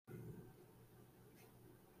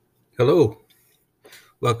Hello,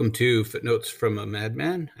 welcome to Footnotes from a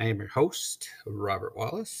Madman. I am your host, Robert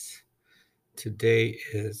Wallace. Today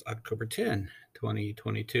is October 10,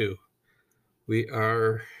 2022. We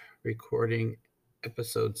are recording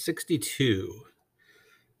episode 62.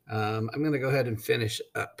 I'm going to go ahead and finish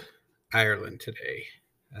up Ireland today.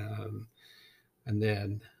 And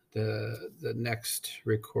then the next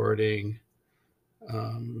recording,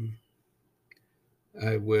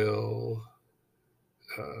 I will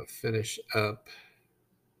finish up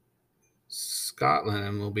Scotland,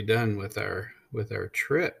 and we'll be done with our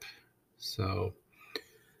trip. So,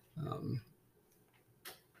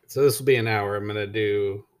 so this will be an hour. I'm going to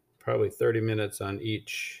do probably 30 minutes on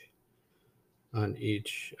each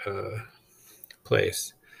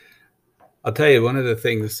place. I'll tell you one of the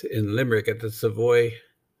things in Limerick at the Savoy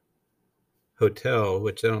Hotel,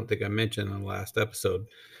 which I don't think I mentioned in the last episode.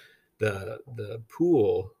 The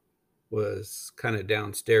pool was kind of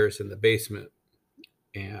downstairs in the basement,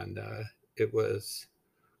 and it was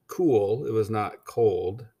cool. It was not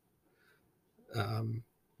cold.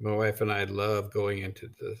 My wife and I love going into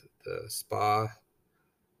the spa,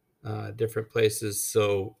 different places.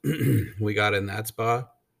 So we got in that spa.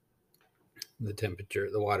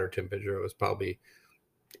 The water temperature was probably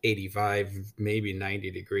 85, maybe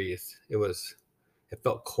 90 degrees. It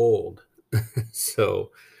felt cold.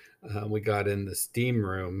 So we got in the steam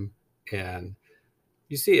room, and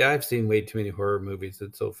you see, I've seen way too many horror movies.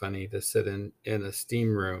 It's so funny to sit in a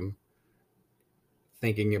steam room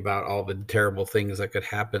thinking about all the terrible things that could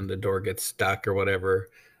happen. The door gets stuck or whatever.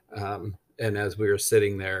 And as we were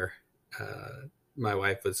sitting there, my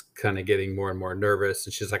wife was kind of getting more and more nervous,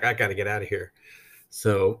 and she's like, "I got to get out of here."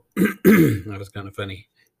 So that was kind of funny.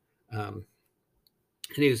 Um,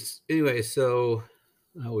 anyway, so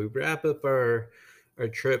we wrap up our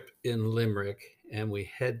trip in Limerick, and we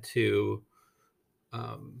head to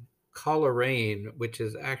Coleraine, which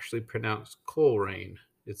is actually pronounced Coleraine.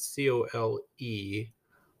 It's Coraine.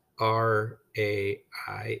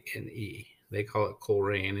 They call it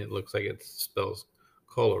Coleraine. It looks like it spells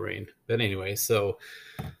Coleraine. But anyway, so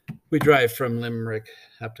we drive from Limerick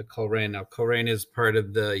up to Coleraine. Now, Coleraine is part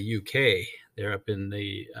of the UK. They're up in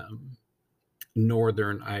the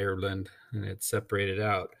Northern Ireland, and it's separated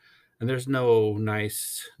out. And there's no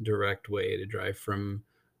nice direct way to drive from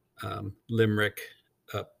Limerick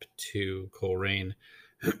up to Coleraine.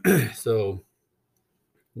 So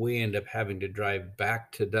we end up having to drive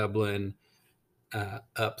back to Dublin,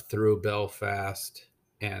 up through Belfast,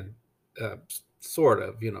 and sort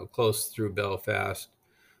of, close through Belfast,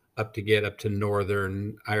 up to get up to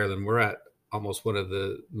Northern Ireland. We're at almost one of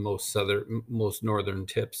the most northern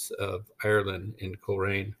tips of Ireland in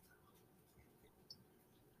Coleraine.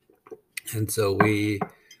 And so we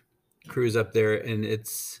cruise up there, and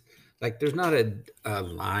it's like there's not a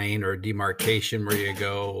line or demarcation where you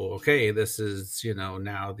go, okay, this is,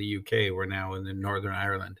 now the UK. We're now in the Northern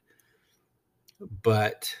Ireland.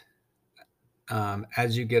 But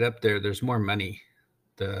as you get up there, there's more money.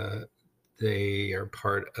 They are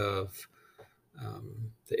part of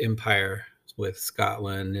the empire with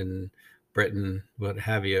Scotland and Britain, what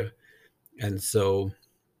have you. And so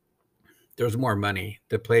there's more money.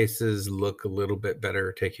 The places look a little bit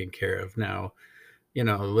better taken care of now.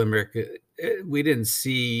 Limerick, we didn't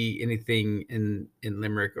see anything in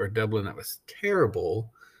Limerick or Dublin that was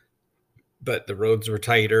terrible, but the roads were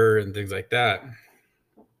tighter and things like that.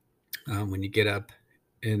 When you get up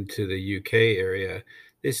into the UK area,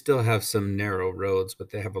 they still have some narrow roads, but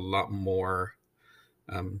they have a lot more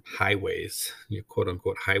highways, quote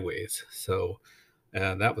unquote highways. So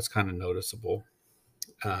that was kind of noticeable.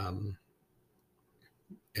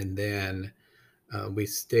 And then we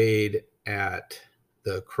stayed at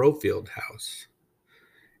the Crowfield House,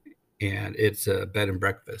 and it's a bed and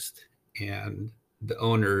breakfast. And the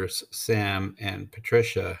owners, Sam and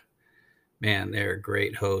Patricia, man, they're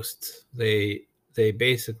great hosts. They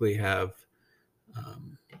basically have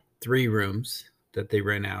 3 rooms that they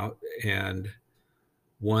rent out, and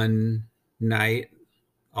one night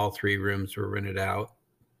all 3 rooms were rented out,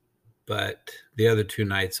 but the other 2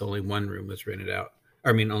 nights only one room was rented out.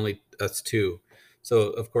 I mean, only us 2.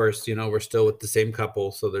 So of course, we're still with the same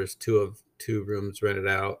couple, so there's 2 rooms rented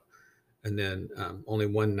out, and then only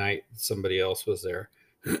one night somebody else was there.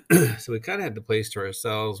 So we kind of had the place to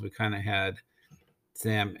ourselves. We kind of had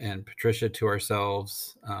Sam and Patricia to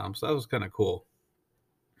ourselves. So that was kind of cool.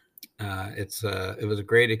 It was a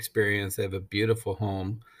great experience. They have a beautiful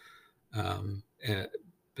home.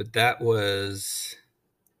 But that was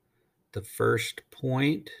the first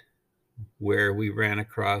point where we ran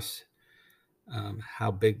across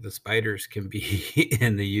how big the spiders can be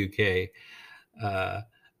in the UK.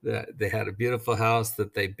 that they had a beautiful house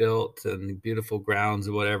that they built and beautiful grounds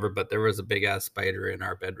and whatever, but there was a big ass spider in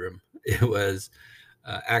our bedroom. It was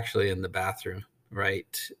actually in the bathroom,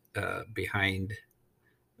 right behind,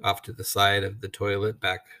 off to the side of the toilet,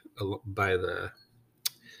 back by the.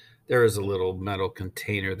 There was a little metal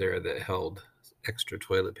container there that held extra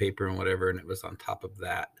toilet paper and whatever, and it was on top of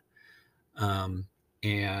that.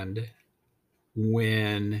 And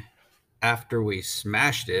when after we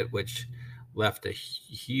smashed it, which left a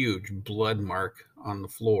huge blood mark on the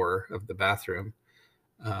floor of the bathroom.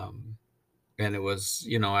 And it was,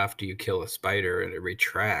 after you kill a spider and it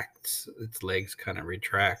retracts, its legs kind of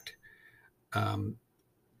retract.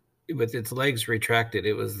 With its legs retracted,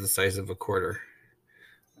 it was the size of a quarter.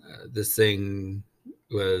 This thing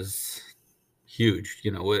was huge,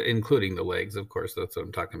 including the legs, of course. That's what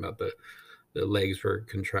I'm talking about. The legs were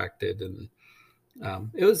contracted, and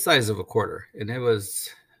it was the size of a quarter. And it was,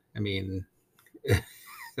 I mean,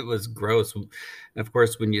 it was gross. And of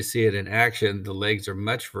course, when you see it in action, the legs are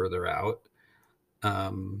much further out,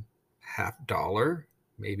 half dollar,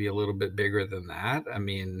 maybe a little bit bigger than that. I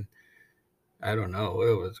mean, I don't know.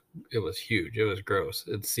 It was huge. It was gross.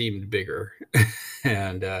 It seemed bigger,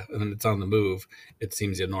 and when it's on the move, it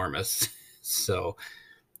seems enormous. So,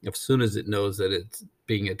 as soon as it knows that it's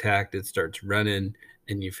being attacked, it starts running,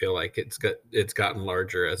 and you feel like it's gotten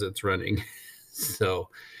larger as it's running. So,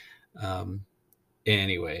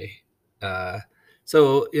 anyway,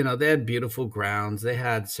 so they had beautiful grounds. They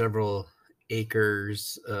had several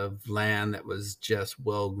acres of land that was just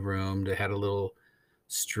well groomed. They had a little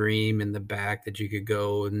stream in the back that you could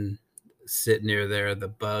go and sit near there. The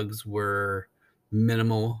bugs were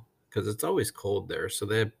minimal because it's always cold there, so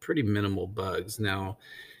they have pretty minimal bugs. Now,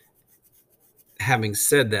 having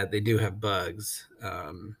said that, they do have bugs,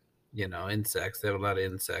 insects. They have a lot of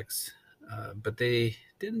insects, but they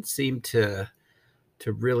didn't seem to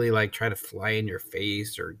really like try to fly in your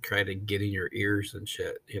face or try to get in your ears and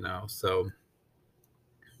shit. So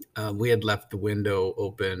we had left the window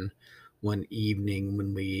open one evening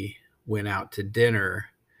when we went out to dinner,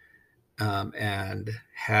 and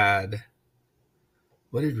had,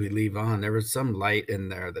 what did we leave on? There was some light in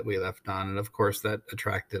there that we left on, and of course that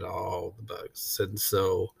attracted all the bugs. And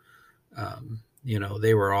so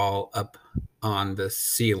they were all up on the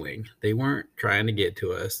ceiling. They weren't trying to get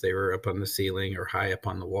to us. They were up on the ceiling or high up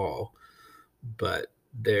on the wall. But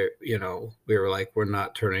there, we were like, we're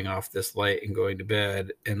not turning off this light and going to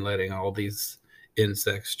bed and letting all these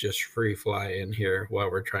insects just free fly in here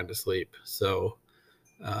while we're trying to sleep. So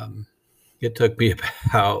it took me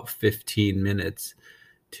about 15 minutes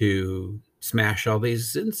to smash all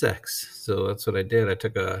these insects. So that's what I did. I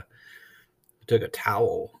took a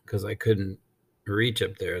towel because I couldn't reach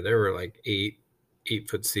up there. There were like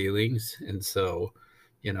 8-foot ceilings, and so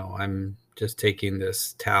I'm just taking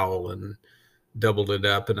this towel and doubled it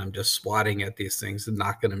up, and I'm just swatting at these things and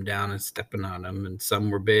knocking them down and stepping on them. And some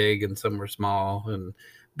were big and some were small. And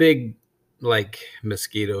big, like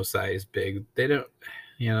mosquito size big. They don't,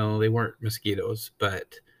 they weren't mosquitoes,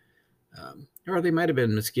 but or they might have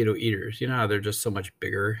been mosquito eaters. How they're just so much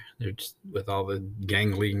bigger. They're just with all the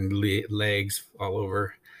gangling legs all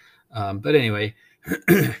over. But anyway,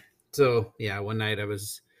 so yeah, one night I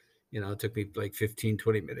was, it took me like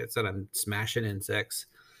 15-20 minutes, and I'm smashing insects.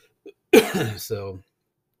 So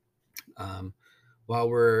while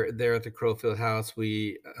we're there at the Crowfield house,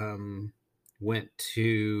 we went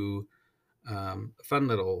to a fun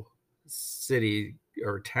little city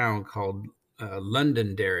or town called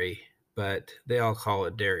Londonderry, but they all call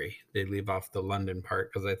it Derry. They leave off the London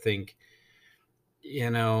part because I think,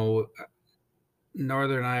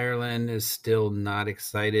 Northern Ireland is still not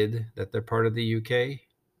excited that they're part of the UK.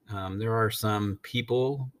 There are some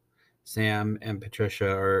people, Sam and Patricia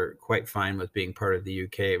are quite fine with being part of the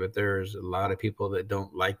UK, but there's a lot of people that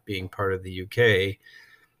don't like being part of the UK.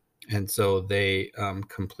 And so they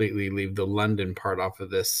completely leave the London part off of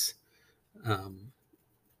this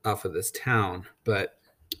town. But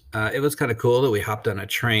it was kind of cool that we hopped on a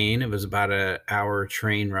train. It was about an hour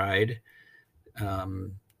train ride.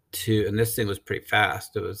 And this thing was pretty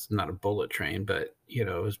fast. It was not a bullet train, but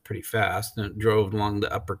it was pretty fast, and it drove along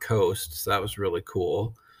the upper coast. So that was really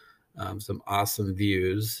cool. Some awesome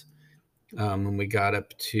views. When we got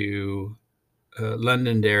up to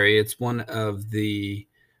Londonderry, it's one of the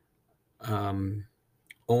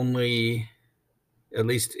only, at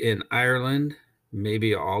least in Ireland,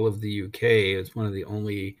 maybe all of the UK, it's one of the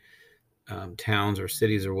only towns or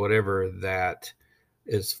cities or whatever that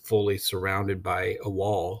is fully surrounded by a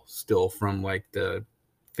wall still from like the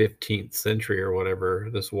 15th century or whatever.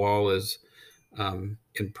 This wall is in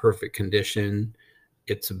perfect condition.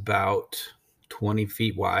 It's about 20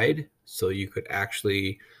 feet wide, so you could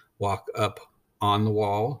actually walk up on the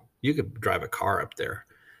wall. You could drive a car up there.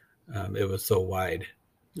 It was so wide,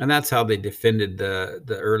 and that's how they defended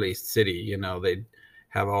the early city. You know, they'd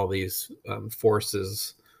have all these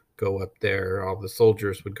forces go up there. All the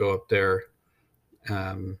soldiers would go up there,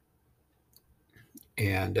 um,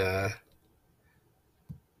 and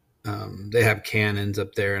they have cannons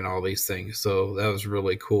up there and all these things. So that was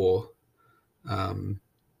really cool. Um,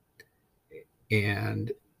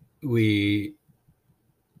 and we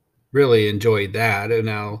really enjoyed that. And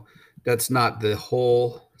now that's not the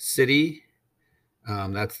whole city.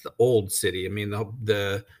 That's the old city. I mean,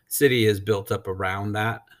 the city is built up around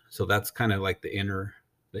that. So that's kind of like the inner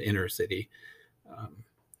city. Um,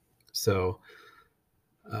 so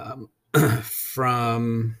um,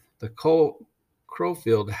 from the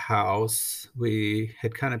Crowfield house, we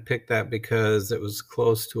had kind of picked that because it was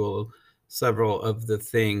close to several of the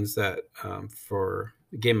things that for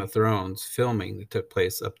Game of Thrones filming that took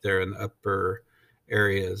place up there in the upper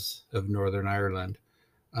areas of Northern Ireland.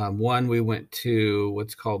 One, we went to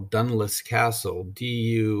what's called Dunluce Castle,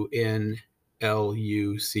 Dunluce.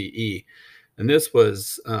 And this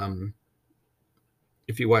was,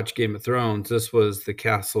 if you watch Game of Thrones, this was the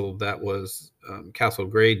castle that was Castle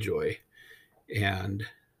Greyjoy. And,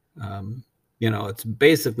 it's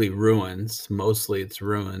basically ruins. Mostly it's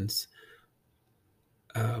ruins.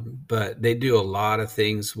 But they do a lot of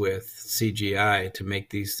things with CGI to make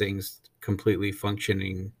these things completely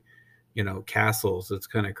functioning, castles. It's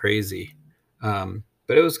kind of crazy.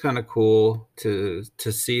 But it was kind of cool to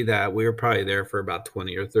see that. We were probably there for about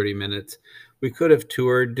 20 or 30 minutes. We could have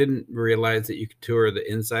toured, didn't realize that you could tour the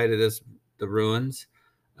inside of the ruins.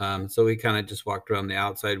 So we kind of just walked around the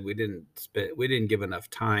outside. We didn't give enough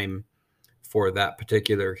time for that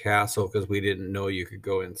particular castle because we didn't know you could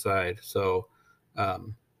go inside. So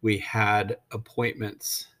we had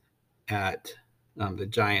appointments at the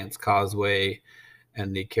Giant's Causeway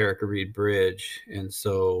and the Carrick Reed Bridge. And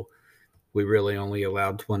so we really only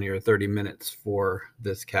allowed 20 or 30 minutes for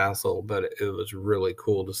this castle, but it was really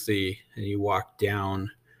cool to see. And you walk down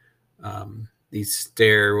the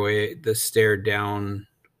stair down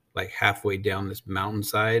like halfway down this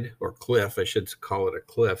mountainside or cliff. I should call it a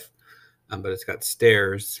cliff, but it's got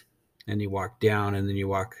stairs, and you walk down, and then you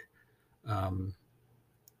walk,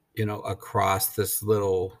 across this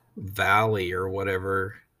little valley or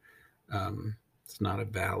whatever. It's not a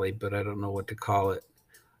valley, but I don't know what to call it.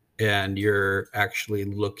 And you're actually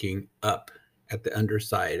looking up at the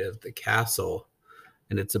underside of the castle,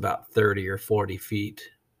 and it's about 30 or 40 feet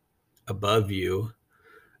above you.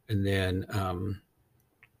 And then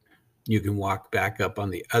you can walk back up on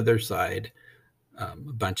the other side, a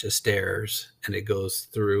bunch of stairs, and it goes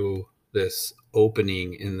through this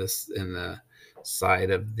opening in the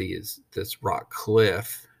side of this rock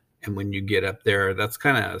cliff. And when you get up there, that's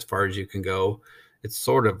kind of as far as you can go. It's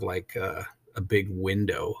sort of like a big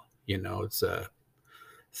window. It's a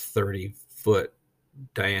 30-foot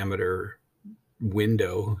diameter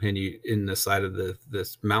window, and you in the side of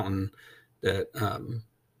this mountain that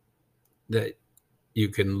you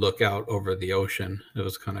can look out over the ocean. It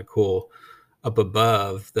was kind of cool. Up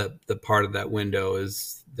above, the part of that window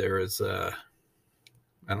there is a,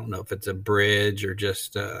 I don't know if it's a bridge or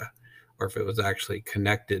just or if it was actually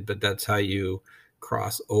connected, but that's how you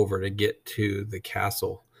cross over to get to the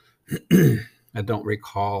castle. I don't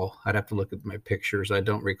recall. I'd have to look at my pictures. I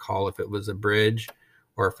don't recall if it was a bridge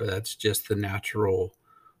or if that's just the natural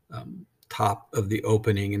top of the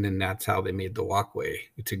opening, and then that's how they made the walkway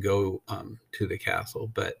to go to the castle.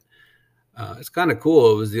 But it's kind of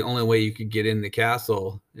cool. It was the only way you could get in the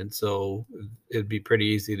castle, and so it'd be pretty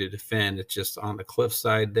easy to defend. It's just on the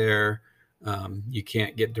cliffside there. You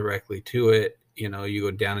can't get directly to it. You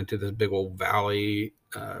go down into this big old valley.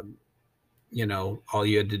 All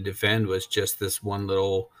you had to defend was just this one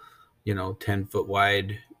little, 10-foot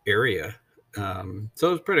wide area. So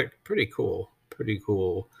it was pretty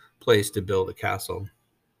cool place to build a castle.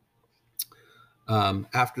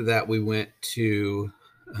 After that, we went to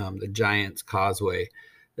the Giant's Causeway.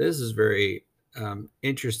 This is very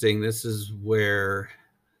interesting. This is where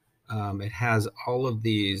it has all of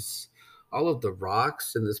the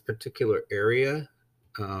rocks in this particular area,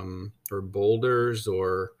 or boulders,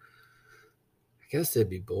 or I guess they'd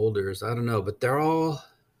be boulders. I don't know, but they're all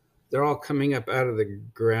coming up out of the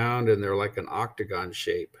ground, and they're like an octagon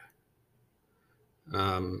shape.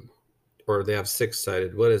 Or they have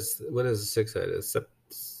six-sided. What is a six-sided?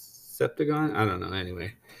 Septagon? I don't know.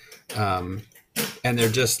 Anyway, and they're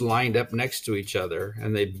just lined up next to each other,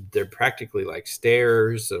 and they're practically like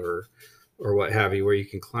stairs or or what have you, where you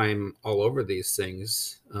can climb all over these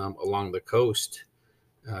things along the coast.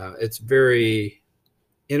 It's very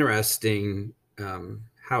interesting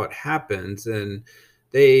how it happens, and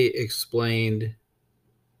they explained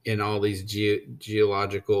in all these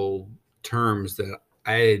geological terms that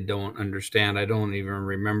I don't understand. I don't even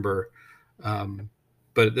remember. Um,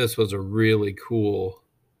 but this was a really cool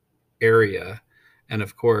area. And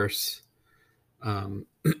of course,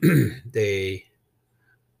 they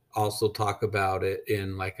also talk about it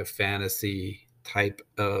in like a fantasy type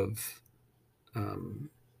of um,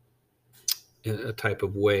 in a type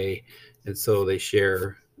of way. And so they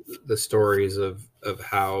share the stories of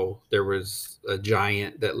how there was a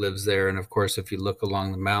giant that lives there. And of course, if you look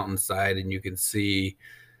along the mountainside and you can see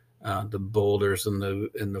the boulders in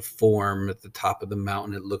the form at the top of the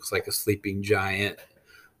mountain, it looks like a sleeping giant.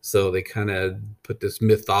 So they kind of put this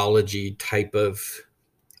mythology type of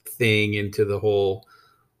thing into the whole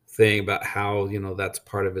thing about how, you know, that's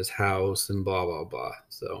part of his house and blah blah blah.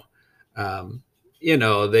 So um, you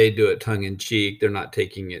know, they do it tongue in cheek. They're not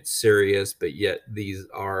taking it serious, but yet these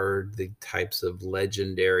are the types of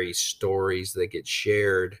legendary stories that get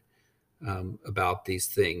shared about these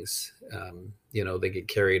things. You know, they get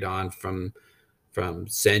carried on from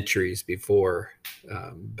centuries before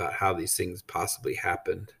about how these things possibly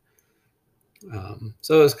happened.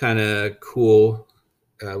 So it was kind of cool.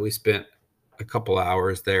 We spent a couple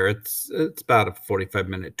hours there. It's about a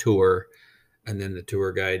 45-minute tour, and then the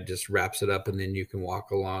tour guide just wraps it up, and then you can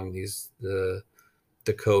walk along the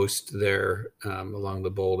coast there, along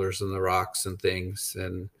the boulders and the rocks and things,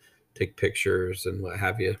 and take pictures and what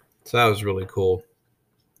have you. So that was really cool.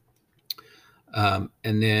 And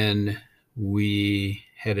then we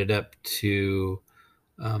headed up to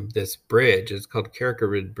this bridge. It's called Carrick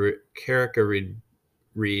Reed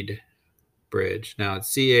Bridge. Now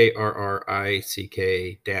it's CARRICK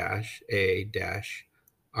dash A dash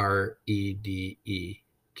REDE,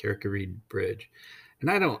 Carrick Reed Bridge. And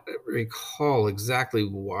I don't recall exactly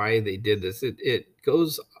why they did this. It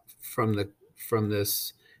goes from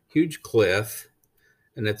this huge cliff,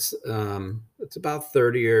 and it's about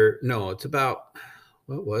 30 or no, it's about,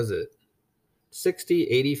 what was it, 60,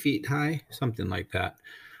 80 feet high, something like that.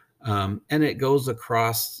 And it goes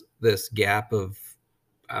across this gap of,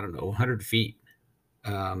 I don't know, 100 feet.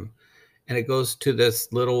 And it goes to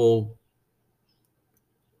this little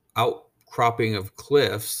outcropping of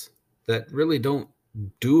cliffs that really don't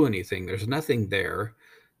do anything. There's nothing there.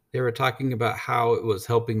 They were talking about how it was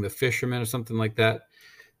helping the fishermen or something like that.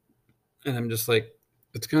 And I'm just like,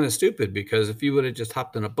 it's kind of stupid, because if you would have just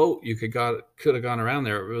hopped in a boat, you could have gone around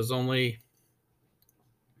there. It was only,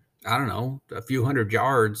 I don't know, a few hundred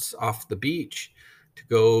yards off the beach to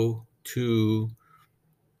go to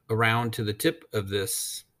around to the tip of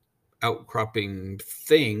this outcropping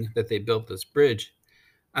thing that they built this bridge.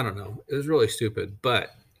 I don't know. It was really stupid, but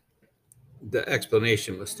the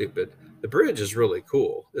explanation was stupid. The bridge is really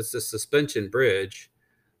cool. It's a suspension bridge.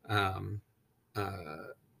 Um,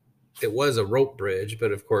 uh, it was a rope bridge,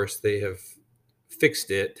 but of course they have fixed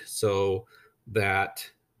it so that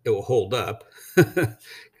it will hold up,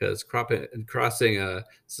 because crossing a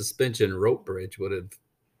suspension rope bridge would have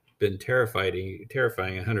been terrifying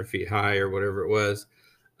 100 feet high or whatever it was.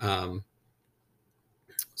 Um,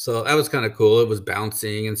 so that was kind of cool. It was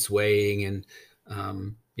bouncing and swaying,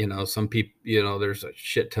 and you know, some people, you know, there's a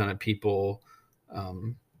shit ton of people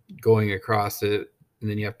um, going across it, and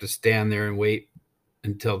then you have to stand there and wait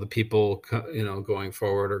until the people, you know, going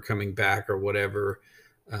forward or coming back or whatever.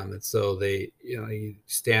 And so they, you know, you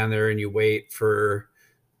stand there and you wait for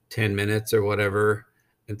 10 minutes or whatever.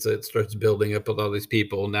 And so it starts building up with all these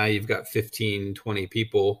people. Now you've got 15, 20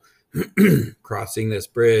 people crossing this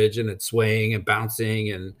bridge, and it's swaying and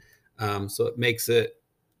bouncing. And so it makes it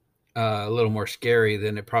a little more scary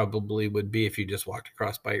than it probably would be if you just walked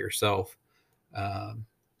across by yourself. Um,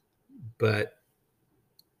 but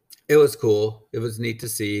it was cool. It was neat to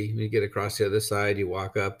see. You get across the other side, you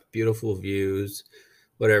walk up, beautiful views,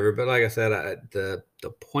 whatever. But like I said, the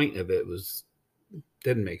point of it was,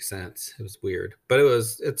 didn't make sense. It was weird, but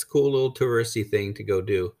it's a cool little touristy thing to go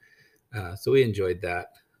do. So we enjoyed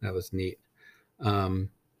that. That was neat. Um,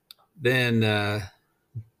 then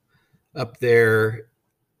up there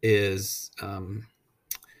is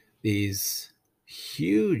these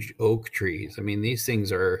huge oak trees. I mean, these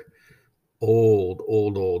things are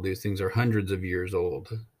old. These things are hundreds of years old,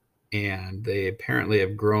 and they apparently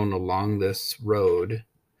have grown along this road.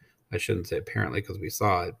 I shouldn't say apparently, because we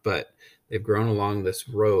saw it, but they've grown along this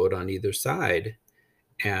road on either side,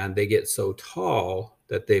 and they get so tall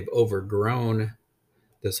that they've overgrown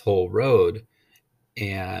this whole road,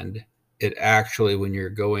 and it actually, when you're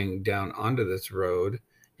going down onto this road,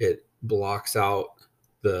 it blocks out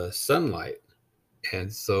the sunlight.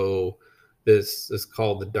 And so this is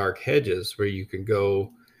called the dark hedges, where you can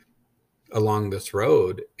go along this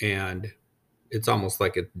road and it's almost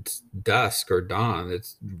like it's dusk or dawn. It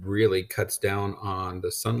really cuts down on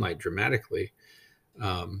the sunlight dramatically.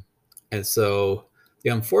 Um, and so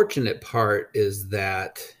the unfortunate part is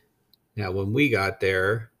that now when we got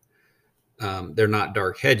there, they're not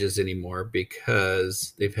dark hedges anymore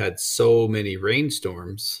because they've had so many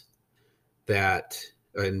rainstorms that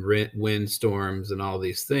and wind storms and all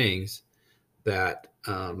these things that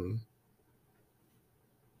a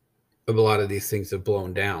lot of these things have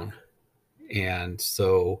blown down. And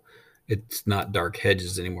so it's not dark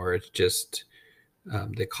hedges anymore. It's just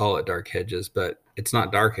they call it dark hedges, but it's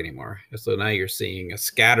not dark anymore. So now you're seeing a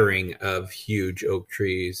scattering of huge oak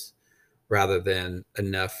trees rather than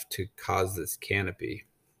enough to cause this canopy.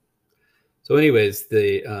 So, anyways,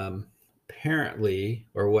 the apparently,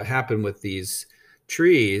 or what happened with these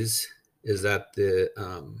trees is that the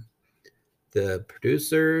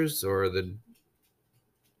producers or the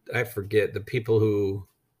I forget the people who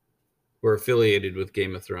were affiliated with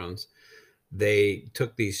Game of Thrones, they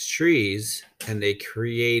took these trees and they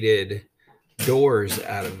created doors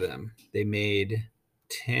out of them. They made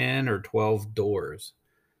 10 or 12 doors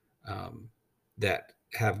that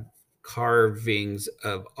have carvings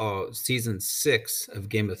of season 6 of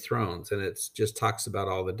Game of Thrones. And it just talks about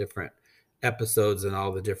all the different episodes and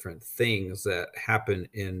all the different things that happen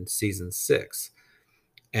in season 6.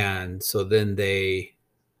 And so then they,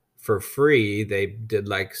 for free, they did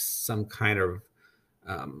like some kind of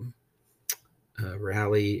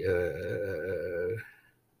rally.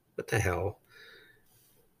 What the hell?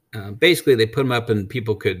 Basically, they put them up and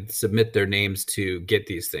people could submit their names to get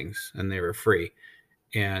these things, and they were free.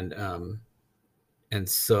 And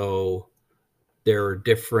so there are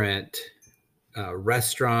different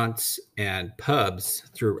restaurants and pubs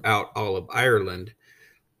throughout all of Ireland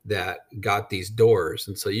that got these doors,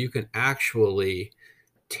 and so you can actually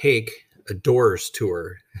take a doors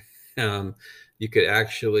tour. You could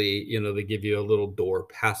actually, they give you a little door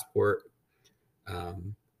passport,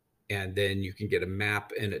 and then you can get a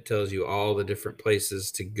map, and it tells you all the different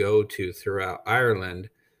places to go to throughout Ireland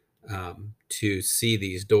to see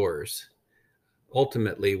these doors.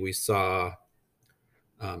 Ultimately, we saw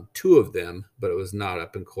 2 of them, but it was not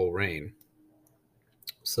up in Coleraine.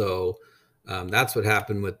 So that's what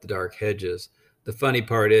happened with the dark hedges. The funny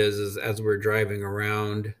part is as we're driving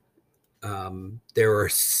around, there are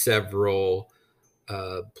several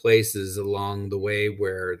places along the way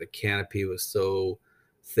where the canopy was so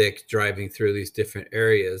thick driving through these different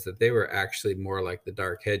areas that they were actually more like the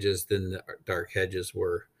dark hedges than the dark hedges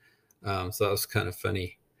were. So that was kind of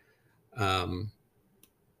funny.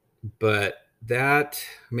 But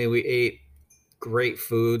we ate great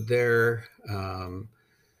food there.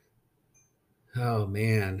 Oh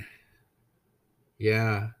man.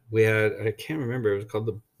 Yeah, we had, I can't remember, it was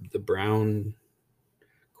called the brown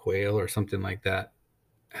quail or something like that.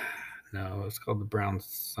 No, it was called the brown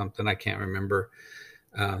something. I can't remember.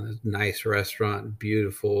 Nice restaurant,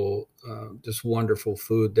 beautiful, just wonderful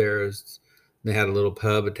food there. They had a little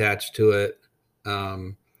pub attached to it.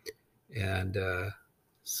 And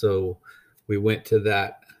so we went to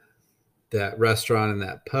that restaurant and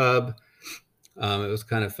that pub. It was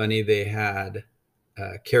kind of funny. They had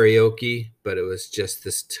karaoke, but it was just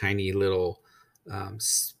this tiny little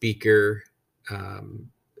speaker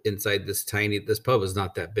inside this pub was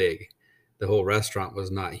not that big. The whole restaurant was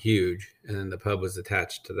not huge, and then the pub was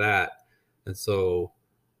attached to that. And so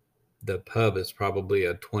the pub is probably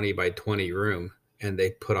a 20 by 20 room, and they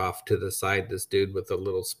put off to the side this dude with a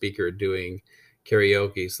little speaker doing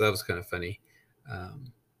karaoke. So that was kind of funny.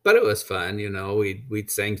 But it was fun, we'd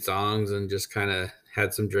sang songs and just kind of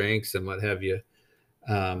had some drinks and what have you.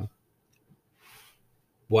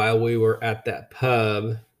 While we were at that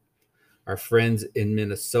pub, our friends in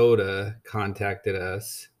Minnesota contacted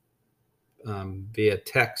us via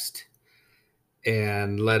text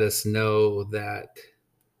and let us know that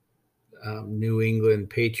New England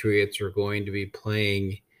Patriots were going to be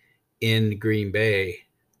playing in Green Bay,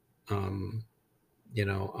 on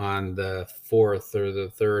the 4th or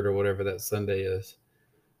the 3rd or whatever that Sunday is,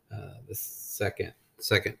 the second,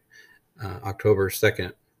 October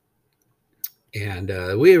 2nd.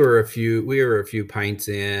 And we were a few pints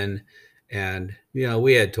in, and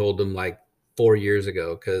we had told them like 4 years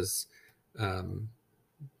ago, because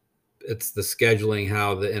it's the scheduling,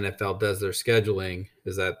 how the NFL does their scheduling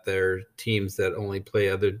is that there are teams that only play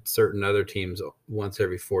certain other teams once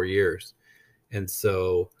every 4 years. And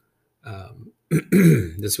so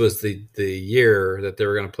this was the year that they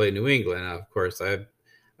were going to play New England. Now, of course, I've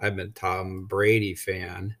been a Tom Brady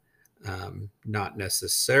fan, not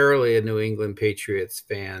necessarily a New England Patriots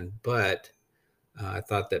fan, but I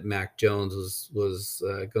thought that Mac Jones was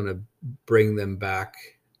going to bring them back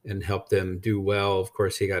and help them do well. Of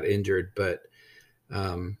course, he got injured, but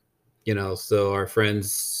so our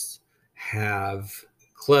friends have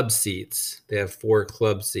club seats. They have 4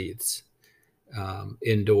 club seats,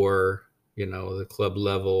 indoor. The club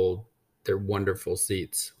level. They're wonderful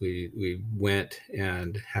seats. We went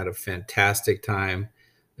and had a fantastic time.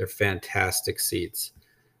 They're fantastic seats.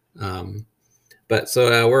 But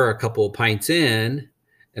so we're a couple of pints in,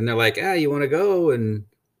 and they're like, you want to go? And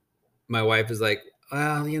my wife is like,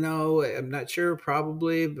 well, I'm not sure,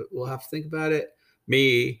 probably, but we'll have to think about it.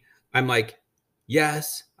 I'm like,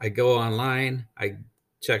 yes. I go online. I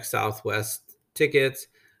check Southwest tickets.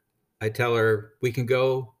 I tell her we can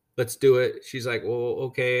go. Let's do it. She's like, well,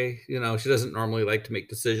 okay. She doesn't normally like to make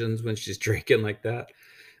decisions when she's drinking like that.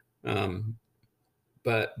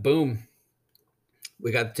 But boom,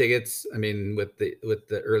 we got the tickets. I mean, with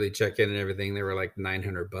the early check-in and everything, they were like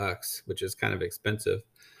 $900, which is kind of expensive.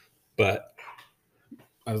 But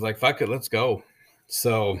I was like, fuck it, let's go.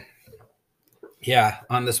 So yeah,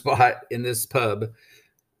 on the spot in this pub,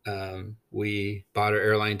 we bought our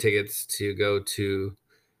airline tickets to go to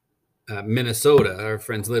Minnesota. Our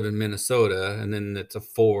friends live in Minnesota, and then it's a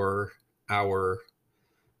 4-hour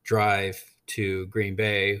drive to Green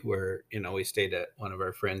Bay, where we stayed at one of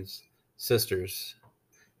our friends' sisters'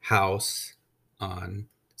 house on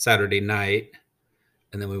Saturday night,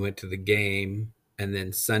 and then we went to the game, and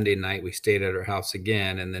then Sunday night we stayed at her house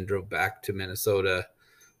again, and then drove back to Minnesota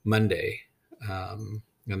Monday,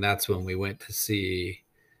 and that's when we went to see.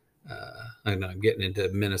 I know I'm getting into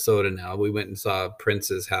Minnesota now. We went and saw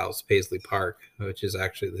Prince's house, Paisley Park, which is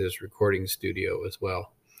actually his recording studio as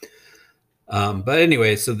well. But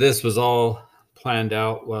anyway, so this was all planned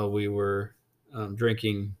out while we were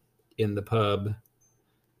drinking in the pub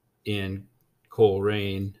in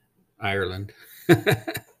Coleraine, Ireland.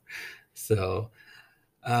 So,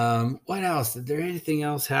 what else? Did there anything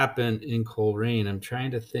else happen in Coleraine? I'm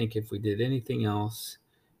trying to think if we did anything else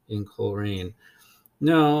in Coleraine.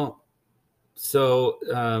 No. So,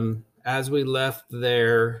 as we left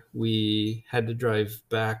there, we had to drive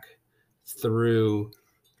back through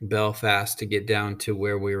Belfast to get down to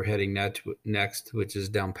where we were heading next, which is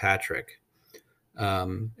Downpatrick.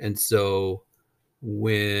 And so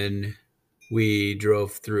when we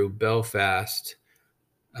drove through Belfast,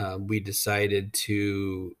 we decided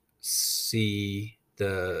to see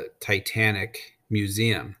the Titanic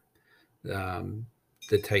Museum.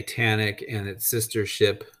 The Titanic and its sister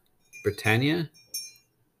ship, Britannia.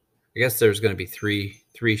 I guess there's going to be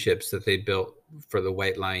three ships that they built for the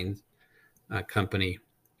White Line company.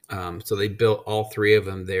 So they built all 3 of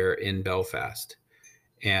them there in Belfast.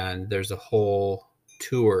 And there's a whole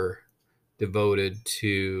tour devoted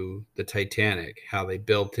to the Titanic, how they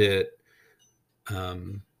built it,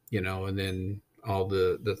 and then all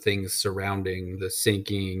the things surrounding the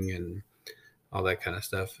sinking and all that kind of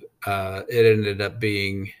stuff. It ended up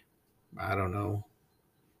being, I don't know,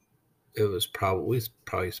 we probably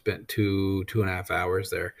spent 2.5 hours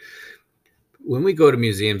there. When we go to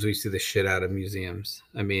museums, we see the shit out of museums.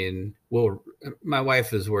 I mean, my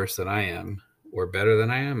wife is worse than I am, or better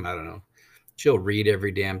than I am. I don't know. She'll read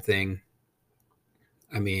every damn thing.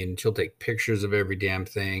 I mean, she'll take pictures of every damn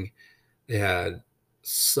thing. They had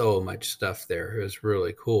so much stuff there. It was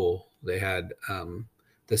really cool. They had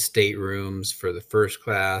the staterooms for the first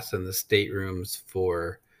class and the staterooms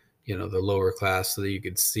for the lower class, so that you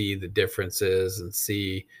could see the differences and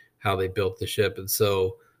see how they built the ship. And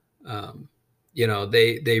so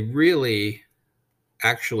they really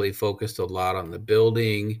actually focused a lot on the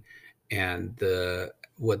building and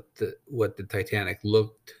what the Titanic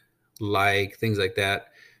looked like, things like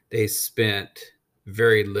that. They spent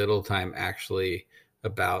very little time actually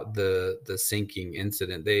about the sinking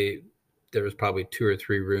incident. There was probably 2 or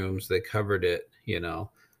 3 rooms. They covered it,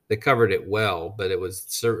 they covered it well, but it was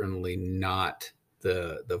certainly not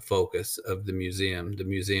the focus of the museum. The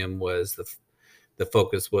museum was the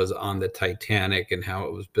focus was on the Titanic and how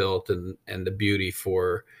it was built and the beauty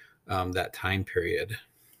for that time period.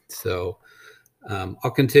 So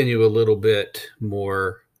I'll continue a little bit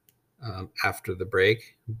more after the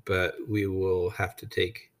break, but we will have to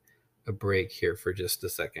take a break here for just a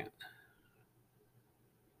second.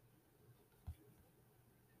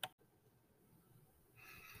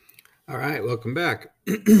 All right, welcome back.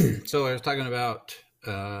 So I was talking about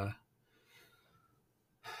the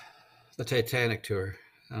Titanic tour.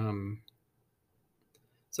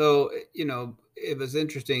 So, it was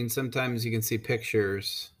interesting. Sometimes you can see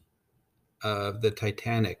pictures of the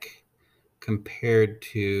Titanic compared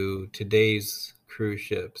to today's cruise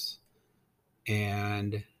ships.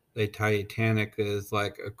 And the Titanic is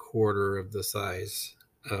like a quarter of the size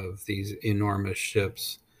of these enormous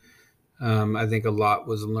ships. I think a lot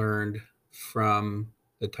was learned from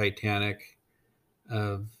the Titanic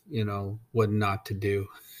of, what not to do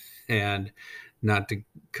and not to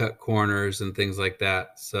cut corners and things like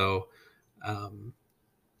that. So, and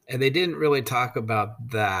they didn't really talk about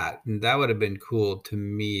that. And that would have been cool to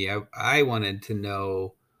me. I wanted to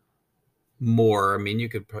know more. I mean, you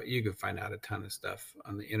could find out a ton of stuff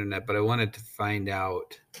on the internet, but I wanted to find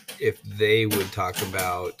out if they would talk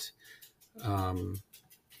about um,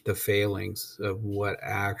 the failings of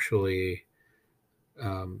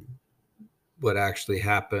um, what actually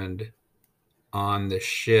happened on the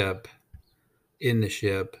ship, in the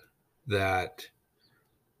ship, that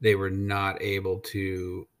they were not able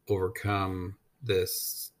to overcome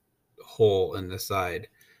this hole in the side.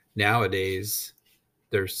 Nowadays,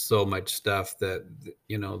 there's so much stuff that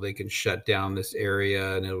they can shut down this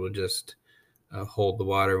area and it will just hold the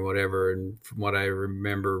water and whatever. And from what I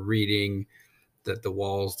remember reading, that the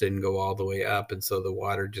walls didn't go all the way up, and so the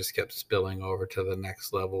water just kept spilling over to the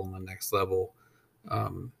next level and the next level.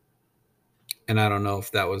 Um, and I don't know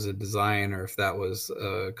if that was a design or if that was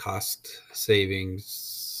cost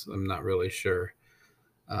savings. I'm not really sure.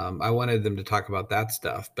 I wanted them to talk about that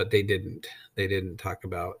stuff, but they didn't. They didn't talk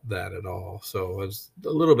about that at all. So I was a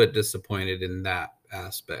little bit disappointed in that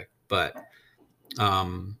aspect. But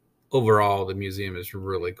um, overall, the museum is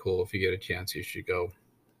really cool. If you get a chance, you should go.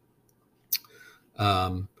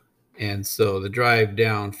 Um, and so the drive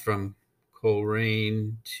down from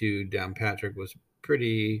Coleraine to Downpatrick was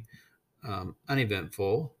pretty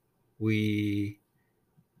uneventful. We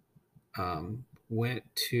went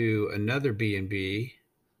to another B&B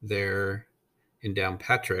there in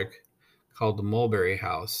Downpatrick called the Mulberry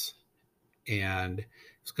House. And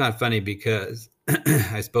it's kind of funny because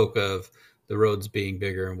I spoke of the roads being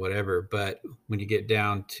bigger and whatever, but when you get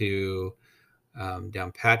down to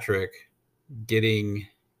Downpatrick, getting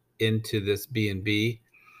into this B&B,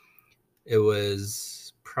 it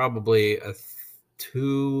was probably a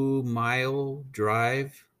 2-mile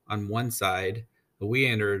drive on one side. We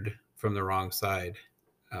entered from the wrong side.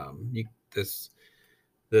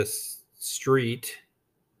 This street,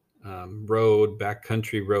 road,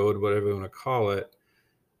 backcountry road, whatever you want to call it.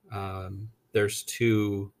 There's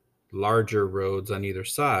two larger roads on either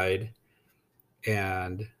side,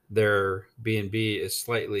 and their B&B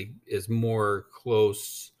is more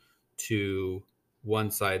close to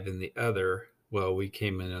one side than the other. Well, we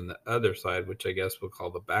came in on the other side, which I guess we'll call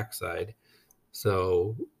the back side.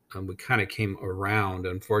 So we kind of came around,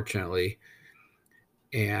 unfortunately,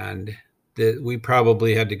 and we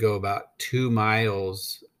probably had to go about 2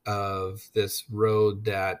 miles of this road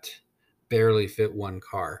that barely fit one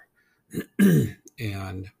car.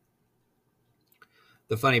 And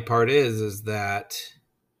the funny part is that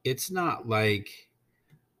it's not like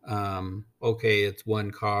okay, it's one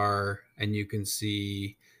car and you can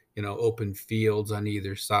see open fields on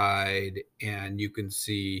either side and you can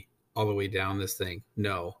see all the way down this thing.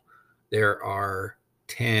 No, there are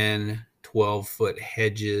 10-12 foot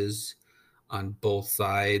hedges on both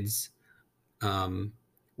sides,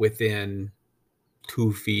 within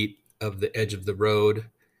 2 feet of the edge of the road.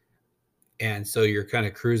 And so you're kind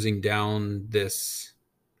of cruising down this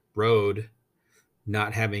road,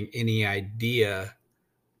 not having any idea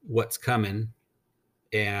what's coming,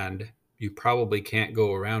 and you probably can't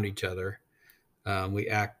go around each other.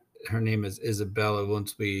 Her name is Isabella.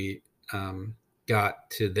 Once we got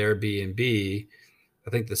to their B&B, I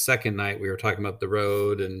think the second night we were talking about the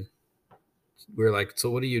road, and we were like, so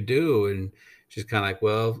what do you do? And she's kind of like,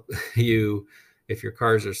 well, if your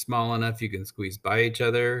cars are small enough, you can squeeze by each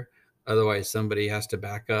other. Otherwise, somebody has to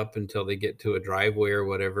back up until they get to a driveway or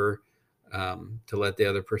whatever, to let the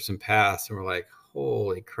other person pass. And we're like,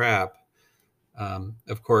 holy crap.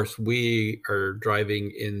 Of course, we are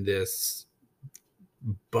driving in this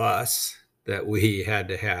bus that we had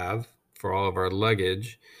to have for all of our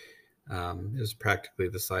luggage. It was practically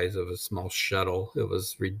the size of a small shuttle. It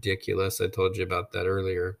was ridiculous. I told you about that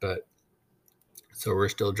earlier. But so we're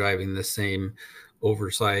still driving the same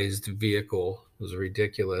oversized vehicle. It was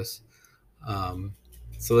ridiculous.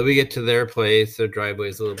 So that we get to their place, their driveway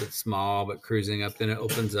is a little bit small, but cruising up, then it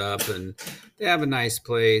opens up and they have a nice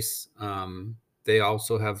place. They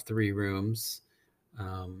also have 3 rooms.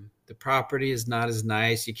 The property is not as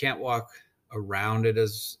nice. You can't walk around it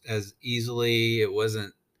as easily. It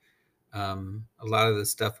wasn't A lot of the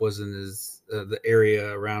stuff wasn't as the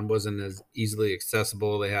area around wasn't as easily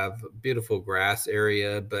accessible. They have a beautiful grass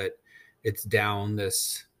area, but it's down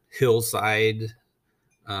this hillside,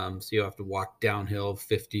 so you have to walk downhill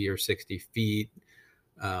 50 or 60 feet.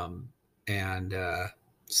 Um, and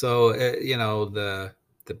so the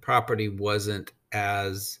property wasn't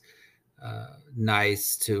as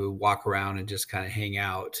nice to walk around and just kind of hang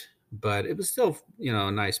out, but it was still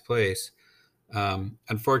a nice place.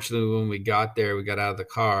 Unfortunately, when we got there, we got out of the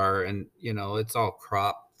car, and it's all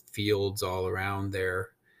crop fields all around there.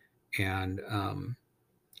 And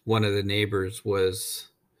one of the neighbors was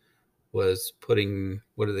putting,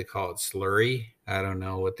 what do they call it, slurry? I don't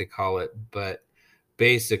know what they call it, but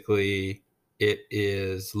basically it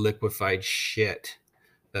is liquefied shit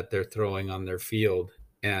that they're throwing on their field,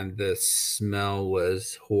 and the smell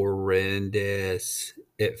was horrendous.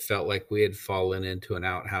 It felt like we had fallen into an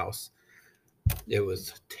outhouse. It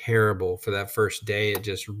was terrible. For that first day, it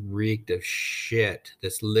just reeked of shit,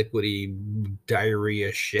 this liquidy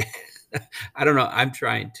diarrhea shit. I don't know, I'm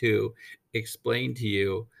trying to explain to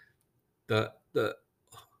you the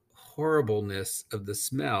horribleness of the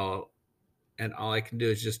smell, and all I can do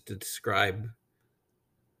is just to describe.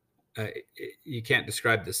 uh, you can't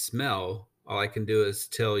describe the smell. All I can do is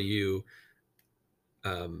tell you,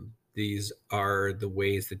 these are the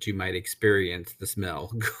ways that you might experience the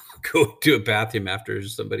smell. Go to a bathroom after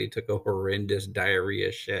somebody took a horrendous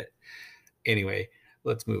diarrhea shit. Anyway,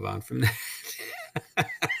 let's move on from that.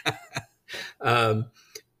 um,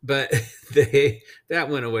 but that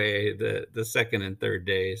went away the second and third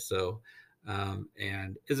day. So,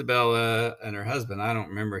 and Isabella and her husband, I don't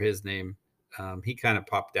remember his name. He kind of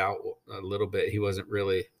popped out a little bit. He wasn't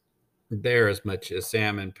really there as much as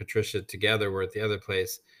Sam and Patricia together were at the other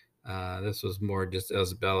place. This was more just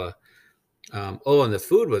Isabella. And the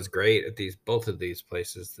food was great at both of these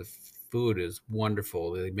places. The food is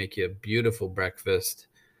wonderful. They make you a beautiful breakfast.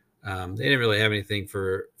 They didn't really have anything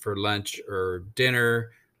for lunch or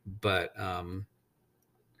dinner, but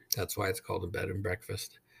that's why it's called a bed and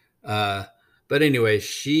breakfast. But anyway,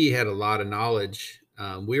 she had a lot of knowledge.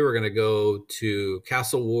 We were going to go to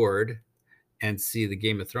Castle Ward and see the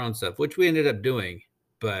Game of Thrones stuff, which we ended up doing,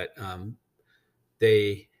 but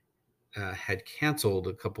they had canceled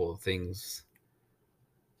a couple of things.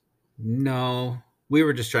 No, we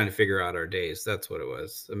were just trying to figure out our days. That's what it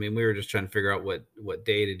was. I mean, we were just trying to figure out what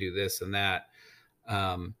day to do this and that.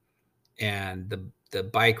 And the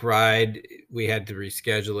bike ride, we had to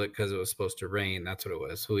reschedule it because it was supposed to rain. That's what it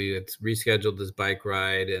was. So we had rescheduled this bike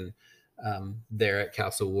ride, and there at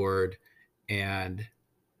Castle Ward. And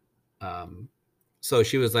so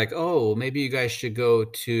she was like, "Oh, well, maybe you guys should go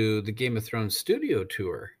to the Game of Thrones studio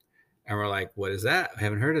tour." And we're like, "What is that? I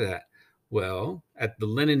haven't heard of that." Well, at the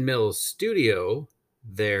Lennon Mills studio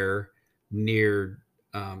there near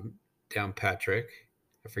Downpatrick,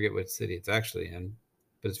 I forget what city it's actually in,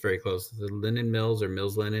 but it's very close. The Lennon Mills or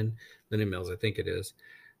Mills Lennon Mills, I think it is.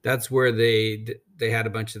 That's where they had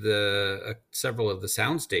a bunch of several of the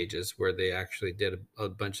sound stages where they actually did a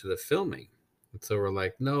bunch of the filming. And so we're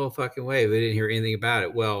like, no fucking way. We didn't hear anything about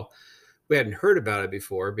it. Well, we hadn't heard about it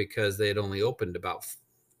before because they had only opened about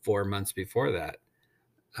 4 months before that.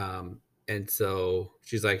 And so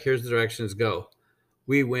she's like, here's the directions, go.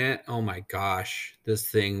 We went. Oh my gosh, this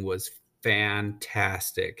thing was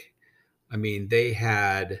fantastic. I mean, they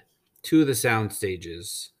had 2 of the sound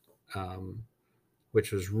stages,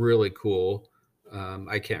 which was really cool.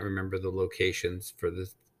 I can't remember the locations for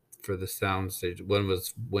the sound stage. One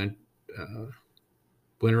was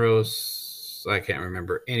Winrose. I can't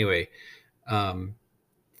remember. Anyway,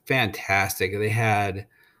 fantastic. They had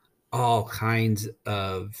all kinds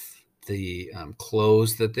of the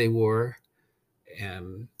clothes that they wore,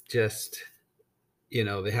 and just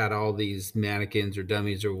they had all these mannequins or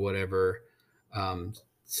dummies or whatever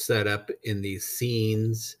set up in these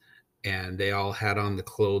scenes, and they all had on the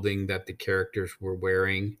clothing that the characters were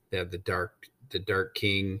wearing. They had the Dark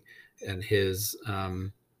King and his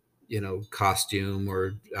costume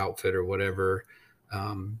or outfit or whatever.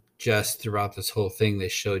 Just throughout this whole thing, they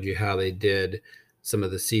showed you how they did some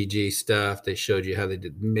of the CG stuff. They showed you how they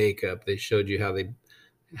did makeup. They showed you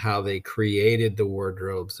how they created the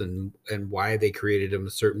wardrobes and why they created them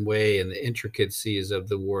a certain way, and the intricacies of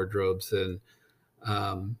the wardrobes, and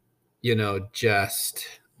just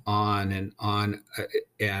on and on.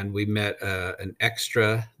 And we met an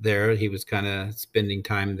extra there. He was kind of spending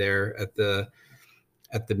time there at the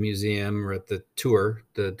museum or at the tour,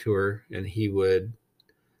 and he would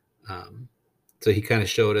so he kind of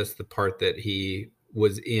showed us the part that he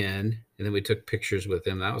was in, and then we took pictures with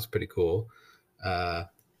him. That was pretty cool.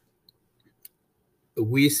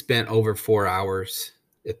 we spent over 4 hours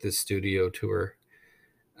at this studio tour.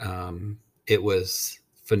 It was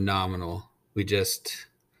phenomenal. We just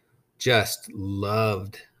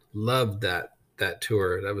loved that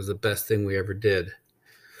tour. That was the best thing we ever did.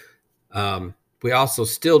 We also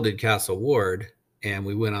still did Castle Ward, and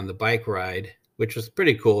we went on the bike ride, which was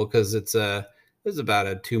pretty cool because it was about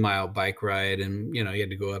a 2-mile bike ride, and you had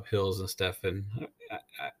to go up hills and stuff. And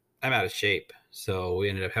I'm out of shape, so we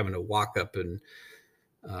ended up having to walk up in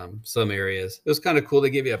some areas. It was kind of cool. They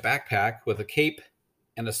give you a backpack with a cape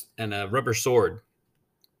and a rubber sword.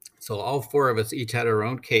 So all 4 of us each had our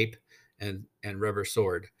own cape and rubber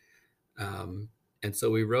sword. And so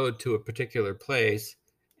we rode to a particular place,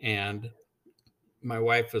 and my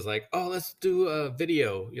wife was like, "Oh, let's do a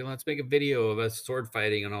video. Let's make a video of us sword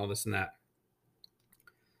fighting and all this and that."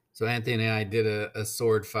 So Anthony and I did a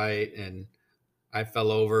sword fight, and I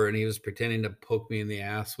fell over, and he was pretending to poke me in the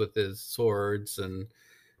ass with his swords, and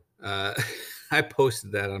I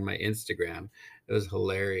posted that on my Instagram. It was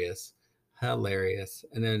hilarious.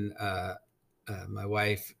 And then my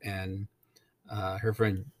wife and her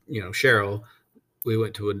friend, Cheryl, we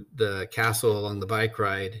went to the castle along the bike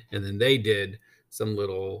ride, and then they did some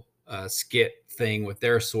little skit thing with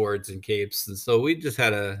their swords and capes. And so we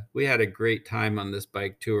had a great time on this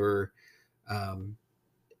bike tour.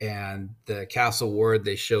 And the Castle Ward,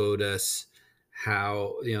 they showed us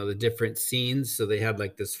how, the different scenes. So they had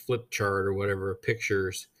like this flip chart or whatever,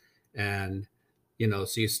 pictures. And, so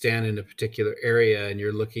you stand in a particular area and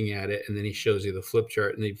you're looking at it, and then he shows you the flip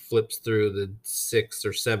chart, and he flips through the 6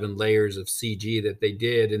 or 7 layers of CG that they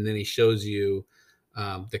did. And then he shows you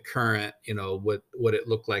the current, what it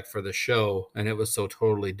looked like for the show. And it was so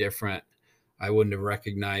totally different. I wouldn't have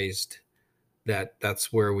recognized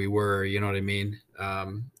that's where we were, you know what I mean?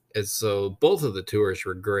 And so both of the tours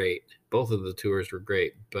were great. But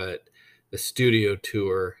the studio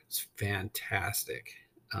tour is fantastic.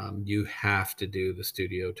 You have to do the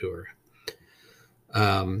studio tour.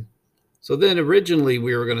 So then originally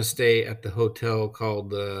we were going to stay at the hotel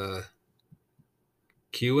called the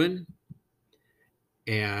Kewen,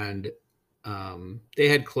 and they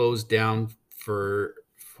had closed down for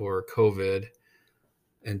COVID.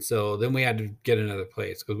 And so then we had to get another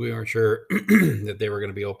place because we weren't sure that they were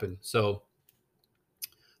going to be open. So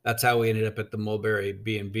that's how we ended up at the Mulberry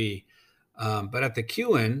B&B. But at the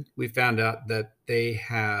Kewen, we found out that they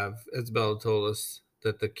have, Isabella told us,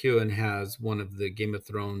 that the Kewen has one of the Game of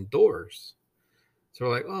Thrones doors. So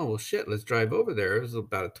we're like, oh, well, shit, let's drive over there. It was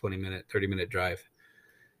about a 30-minute drive.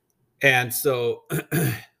 And so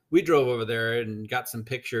we drove over there and got some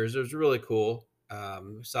pictures. It was really cool.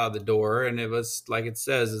 We saw the door, and it was like it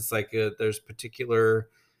says, it's like there's particular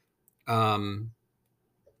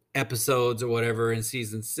episodes or whatever in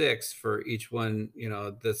season 6 for each one,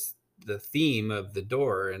 the theme of the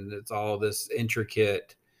door, and it's all this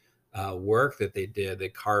intricate work that they did. They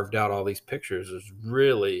carved out all these pictures. It was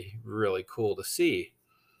really, really cool to see.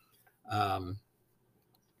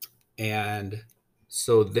 And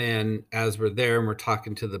so then as we're there and we're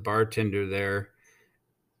talking to the bartender there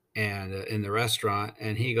and in the restaurant,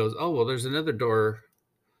 and he goes, "Oh, well, there's another door.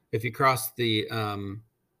 If you cross the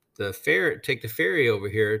take the ferry over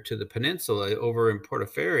here to the peninsula over in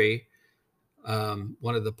Portaferry,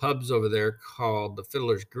 one of the pubs over there called the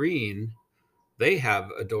Fiddler's Green, they have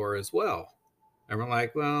a door as well." And we're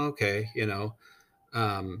like, well, okay,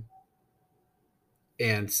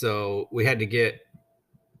 and so we had to get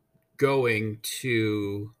going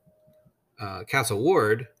to Castle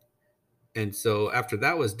Ward. And so after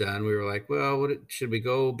that was done, we were like, well, should we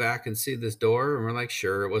go back and see this door? And we're like,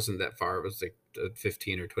 sure. It wasn't that far. It was like a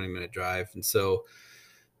 15 or 20-minute drive. And so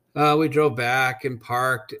we drove back and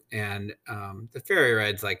parked, and the ferry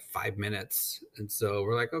ride's like 5 minutes. And so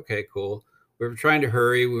we're like, okay, cool. We were trying to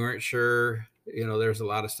hurry. We weren't sure, there's a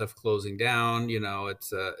lot of stuff closing down.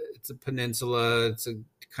 It's a peninsula. It's a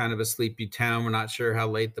kind of a sleepy town. We're not sure how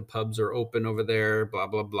late the pubs are open over there, blah,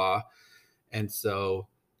 blah, blah. And so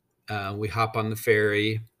we hop on the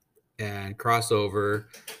ferry and cross over,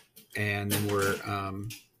 and then we're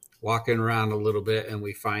walking around a little bit, and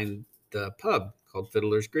we find the pub called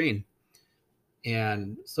Fiddler's Green.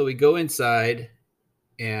 And so we go inside,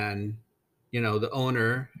 and the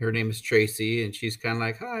owner, her name is Tracy, and she's kind of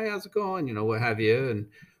like, "Hi, how's it going? What have you?" And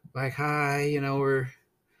like, "Hi,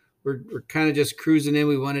 we're kind of just cruising in.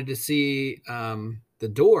 We wanted to see the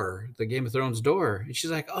door, the Game of Thrones door." And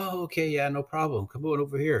she's like, "Oh, okay, yeah, no problem. Come on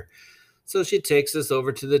over here." So she takes us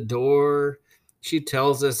over to the door. She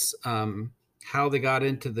tells us how they got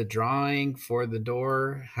into the drawing for the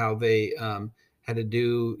door, how they had to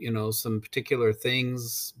do, some particular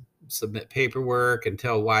things, submit paperwork, and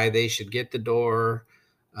tell why they should get the door.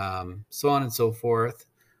 so on and so forth.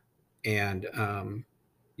 And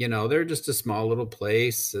they're just a small little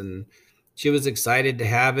place, and she was excited to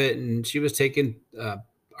have it, and she was taking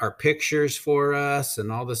our pictures for us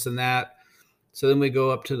and all this and that. So then we go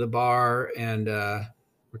up to the bar, and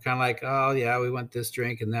we're kind of like, oh yeah, we want this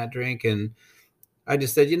drink and that drink. And I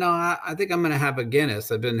just said, I think I'm going to have a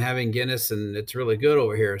Guinness. I've been having Guinness and it's really good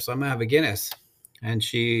over here, so I'm going to have a Guinness. And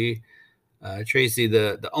she, Tracy,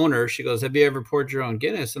 the owner, she goes, have you ever poured your own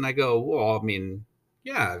Guinness? And I go, well, I mean,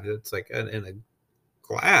 yeah, it's like in a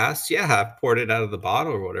glass. Yeah, I've poured it out of the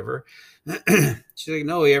bottle or whatever. She's like,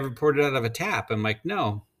 no, you ever poured it out of a tap? I'm like,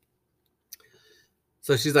 no.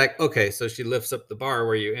 So she's like, okay. So she lifts up the bar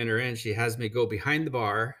where you enter in. She has me go behind the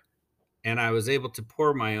bar, and I was able to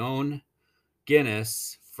pour my own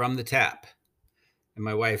Guinness from the tap. And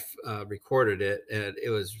my wife recorded it, and it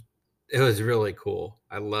was really cool.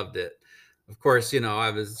 I loved it. Of course, she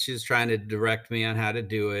was trying to direct me on how to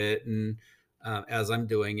do it, and as I'm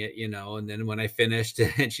doing it, and then when I finished,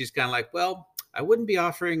 and she's kind of like, "Well, I wouldn't be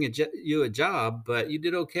offering you a job, but you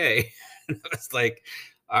did okay." And I was like,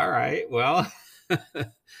 "All right, well,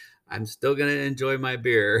 I'm still gonna enjoy my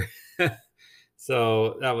beer."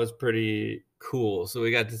 So that was pretty cool. So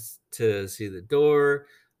we got to see the door,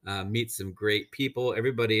 meet some great people.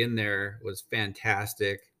 Everybody in there was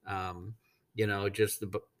fantastic. Just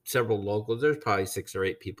several locals. There's probably 6 or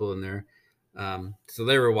 8 people in there. So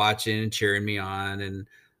they were watching and cheering me on. And,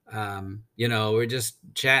 we're just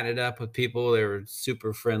chatting it up with people. They were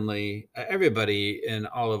super friendly. Everybody in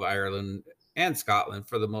all of Ireland and Scotland,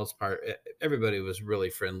 for the most part, everybody was really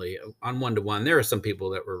friendly on one-to-one. There were some people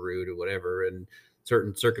that were rude or whatever in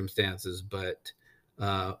certain circumstances, but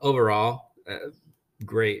overall,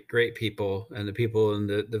 great people. And the people in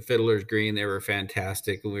the Fiddler's Green, they were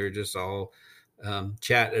fantastic, and we were just all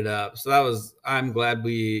chatting it up. So I'm glad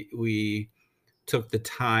we took the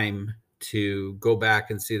time to go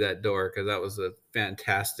back and see that door, because that was a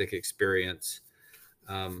fantastic experience.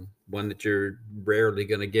 One that you're rarely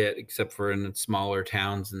going to get, except for in smaller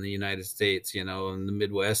towns in the United States, in the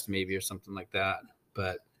Midwest, maybe, or something like that.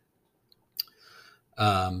 But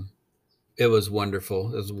it was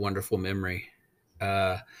wonderful. It was a wonderful memory.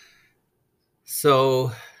 So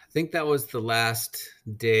I think that was the last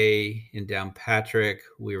day in Downpatrick.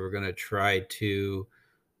 We were going to try to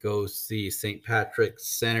go see St. Patrick's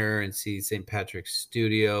Center and see St. Patrick's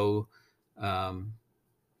Studio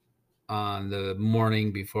on the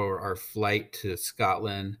morning before our flight to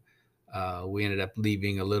Scotland. We ended up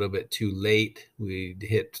leaving a little bit too late. We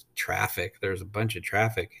hit traffic. There was a bunch of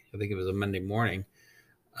traffic. I think it was a Monday morning.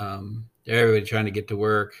 Everybody trying to get to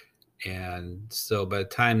work. And so by the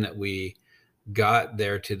time that we got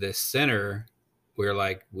there to this center, we were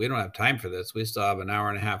like, we don't have time for this. We still have an hour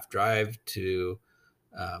and a half drive to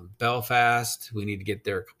Belfast. We need to get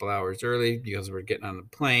there a couple hours early because we're getting on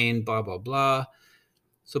a plane, blah, blah, blah.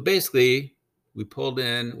 So basically, we pulled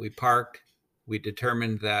in, we parked, we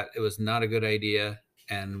determined that it was not a good idea,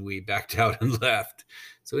 and we backed out and left.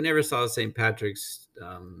 So we never saw St. Patrick's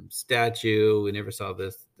statue. We never saw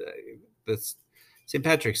this. St.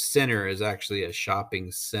 Patrick's Center is actually a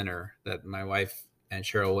shopping center that my wife and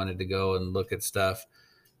Cheryl wanted to go and look at stuff.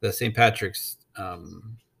 The St. Patrick's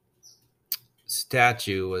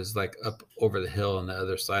statue was like up over the hill on the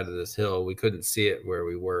other side of this hill. We couldn't see it where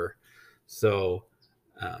we were. So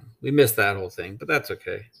we missed that whole thing, but that's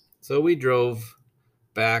okay. So we drove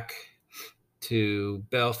back to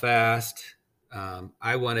Belfast.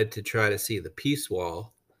 I wanted to try to see the Peace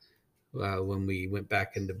Wall when we went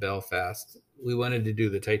back into Belfast. We wanted to do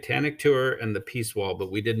the Titanic tour and the Peace Wall,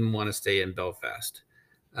 but we didn't want to stay in Belfast.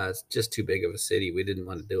 It's just too big of a city. We didn't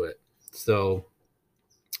want to do it. So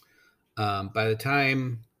by the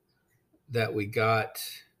time that we got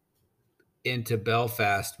into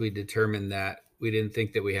Belfast, we determined that we didn't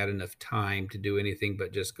think that we had enough time to do anything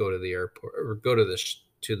but just go to the airport or go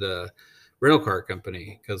to the rental car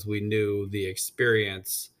company, because we knew the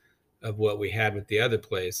experience of what we had with the other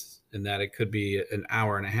place, and that it could be an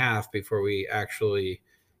hour and a half before we actually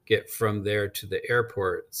get from there to the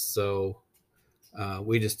airport. So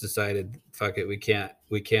we just decided, fuck it, we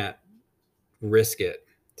can't risk it.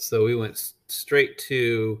 So we went straight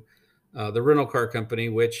to the rental car company,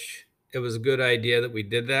 which it was a good idea that we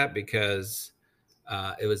did that, because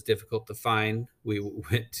it was difficult to find. We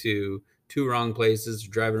went to 2 wrong places,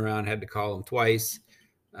 driving around, had to call them twice.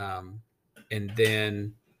 And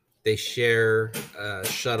then they share a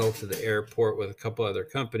shuttle to the airport with a couple other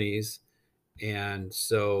companies. And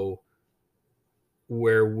so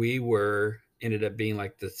where we were ended up being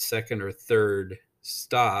like the second or third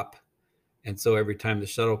stop. And so every time the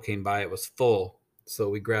shuttle came by, it was full. So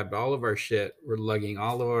we grabbed all of our shit. We're lugging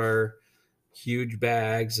all of our huge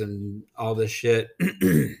bags and all this shit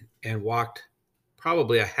and walked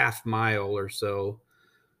probably a half mile or so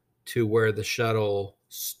to where the shuttle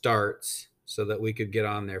starts so that we could get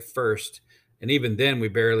on there first. And even then, we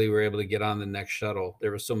barely were able to get on the next shuttle.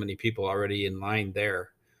 There were so many people already in line there.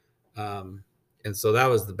 Um, and so that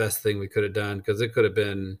was the best thing we could have done, because it could have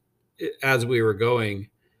been, as we were going,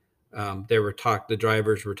 the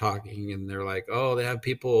drivers were talking, and they're like, oh, they have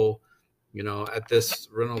people, at this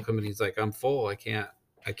rental company. He's like, I'm full. I can't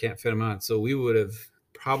fit them on. So we would have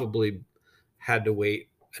probably had to wait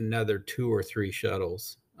another 2 or 3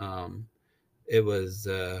 shuttles. It was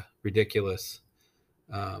ridiculous.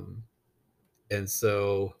 Um, and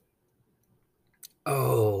so,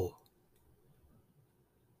 oh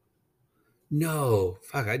no,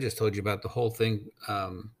 fuck! I just told you about the whole thing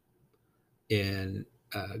in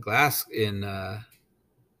Glass in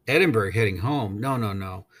Edinburgh heading home. No, no,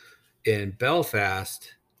 no. In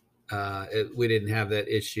Belfast, we didn't have that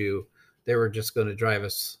issue. They were just going to drive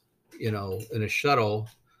us, in a shuttle,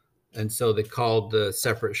 and so they called the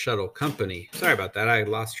separate shuttle company. Sorry about that. I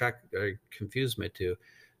lost track. I confused my two.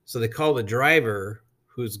 So they called the driver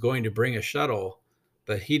who's going to bring a shuttle,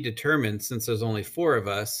 but he determined, since there's only 4 of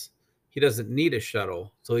us, he doesn't need a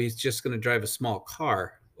shuttle. So he's just going to drive a small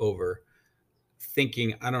car over,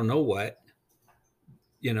 thinking, I don't know what,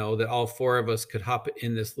 that all 4 of us could hop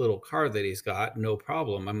in this little car that he's got, no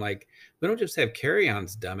problem. I'm like, we don't just have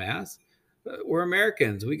carry-ons, dumbass. We're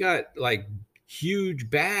Americans. We got like huge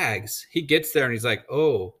bags. He gets there and he's like,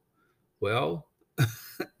 oh, well,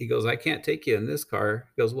 he goes, I can't take you in this car.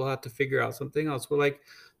 He goes, we'll have to figure out something else. We're like,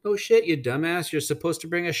 no shit, you dumbass. You're supposed to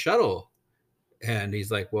bring a shuttle. And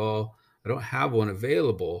he's like, well, I don't have one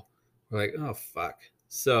available. We're like, oh, fuck.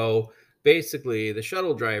 So basically, the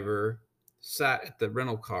shuttle driver sat at the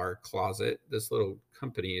rental car closet. This little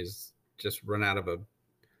company is just run out of a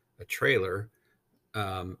trailer.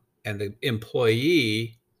 And the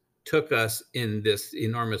employee took us in this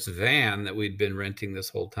enormous van that we'd been renting this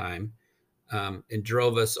whole time, and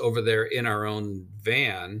drove us over there in our own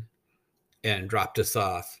van and dropped us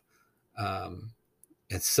off.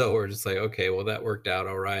 And so we're just like, okay, well, that worked out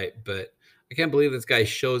all right. But I can't believe this guy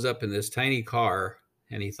shows up in this tiny car,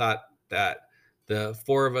 and he thought that the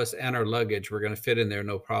 4 of us and our luggage were going to fit in there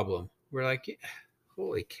no problem. We're like, yeah,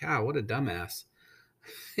 holy cow, what a dumbass.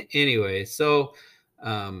 Anyway, so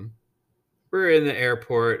we're in the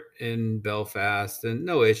airport in Belfast, and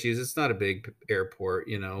no issues. It's not a big airport.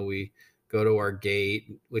 We go to our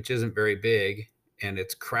gate, which isn't very big, and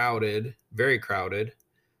it's crowded, very crowded.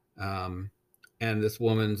 And this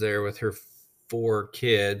woman's there with her 4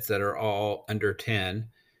 kids that are all under 10,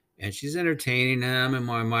 and she's entertaining them. And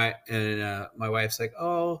my wife's like,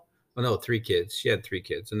 oh, well, no, 3 kids. She had 3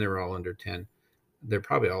 kids, and they were all under 10. They're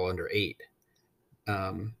probably all under 8.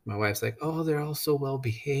 My wife's like, oh, they're all so well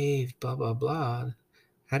behaved, blah, blah, blah.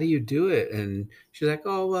 How do you do it? And she's like,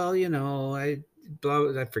 oh, well,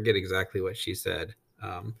 I forget exactly what she said.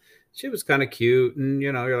 She was kind of cute, and,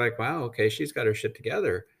 you're like, wow, okay, she's got her shit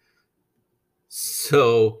together.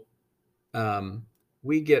 So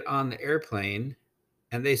we get on the airplane,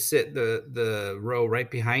 and they sit the row right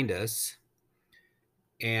behind us,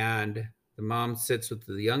 and the mom sits with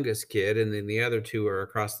the youngest kid, and then the other 2 are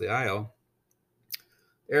across the aisle.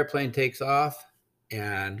 The airplane takes off,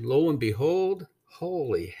 and lo and behold,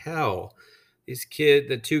 holy hell,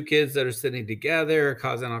 the 2 kids that are sitting together are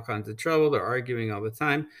causing all kinds of trouble. They're arguing all the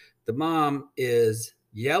time. The mom is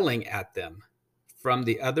yelling at them from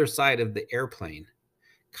the other side of the airplane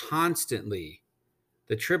constantly.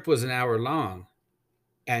 The trip was an hour long,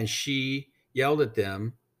 and she yelled at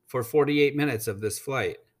them for 48 minutes of this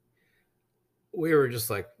flight. We were just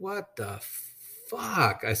like, what the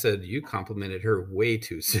fuck? I said, you complimented her way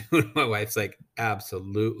too soon. My wife's like,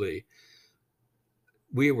 absolutely.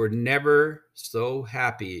 We were never so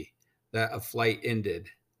happy that a flight ended.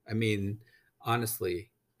 I mean,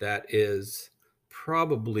 honestly, that is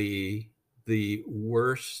probably the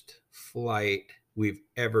worst flight we've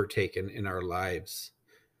ever taken in our lives.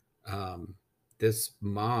 This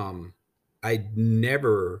mom, I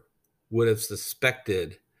never would have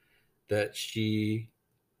suspected that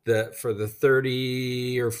for the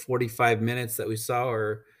 30 or 45 minutes that we saw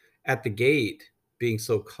her at the gate, being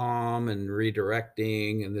so calm and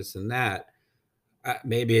redirecting and this and that.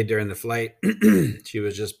 Maybe during the flight, she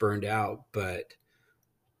was just burned out, but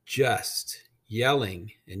just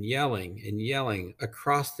yelling and yelling and yelling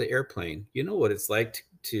across the airplane. You know what it's like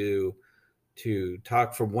to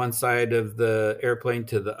talk from one side of the airplane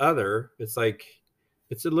to the other. It's like,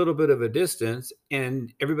 it's a little bit of a distance,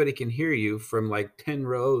 and everybody can hear you from like 10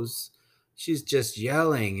 rows she's just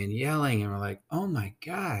yelling and yelling, and we're like, oh my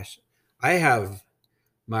gosh, I have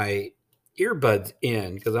my earbuds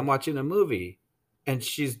in because I'm watching a movie, and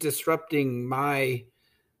she's disrupting my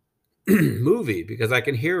movie because I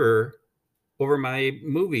can hear her over my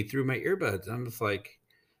movie through my earbuds. I'm just like,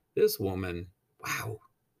 this woman, wow,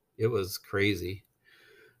 it was crazy.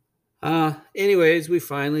 Anyways, we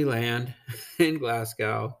finally land in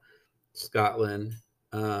Glasgow, Scotland.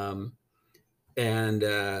 Um, and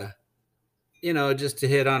just to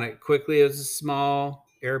hit on it quickly, it was a small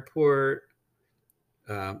airport.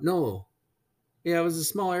 No, yeah, it was a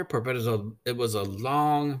small airport, but it was a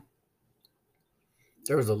long.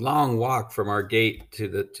 There was a long walk from our gate to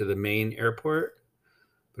the main airport,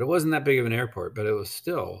 but it wasn't that big of an airport. But it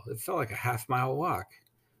felt like a half-mile walk,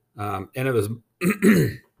 and it was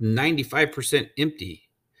 95% empty.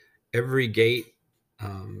 Every gate,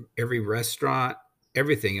 every restaurant,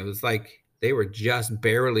 everything. It was like they were just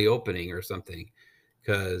barely opening or something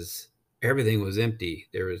because everything was empty.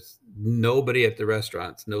 There was nobody at the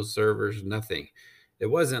restaurants, no servers, nothing. It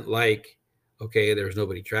wasn't like, okay, there's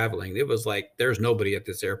nobody traveling. It was like there's nobody at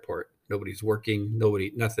this airport. Nobody's working,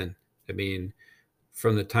 nobody, nothing. I mean,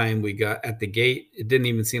 from the time we got at the gate, it didn't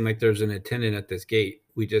even seem like there was an attendant at this gate.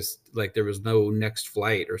 We just, like, there was no next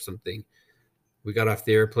flight or something. We got off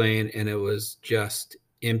the airplane and it was just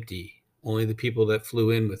empty. Only the people that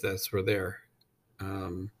flew in with us were there.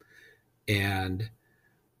 And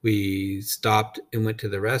we stopped and went to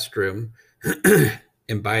the restroom.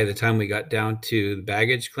 And by the time we got down to the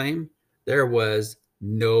baggage claim, there was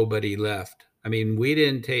nobody left. I mean, we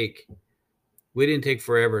didn't take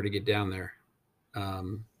forever to get down there.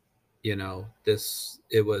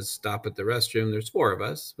 It was stop at the restroom. There's four of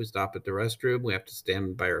us. We stop at the restroom. We have to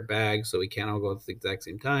stand by our bags, so we can't all go at the exact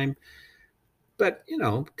same time. But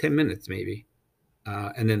 10 minutes maybe.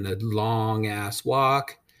 And then the long ass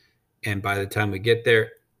walk. And by the time we get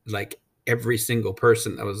there, like, every single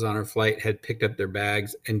person that was on our flight had picked up their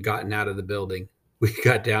bags and gotten out of the building. We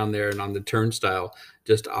got down there, and on the turnstile,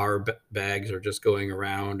 just our bags are just going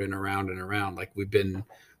around and around and around, like we've been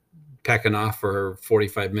packing off for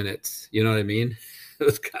 45 minutes. You know what I mean? It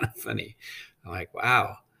was kind of funny. I'm like,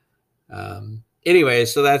 wow. Anyway,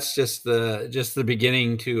 so that's just the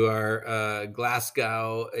beginning to our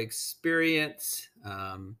Glasgow experience.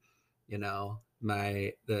 The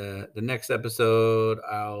next episode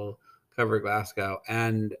I'll cover Glasgow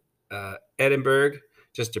and Edinburgh.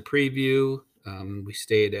 Just a preview. We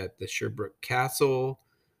stayed at the Sherbrooke Castle.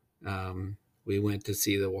 We went to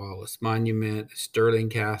see the Wallace Monument, Stirling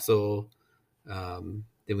Castle. Then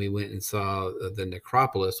we went and saw the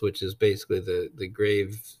necropolis, which is basically the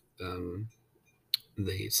grave,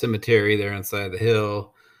 the cemetery there on the side of the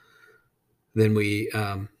hill. Then we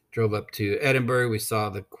drove up to Edinburgh. We saw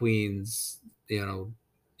the Queen's,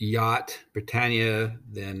 yacht, Britannia.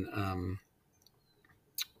 Then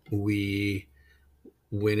we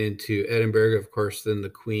went into Edinburgh. Of course, then the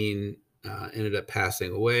Queen ended up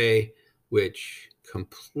passing away, which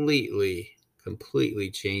completely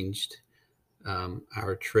changed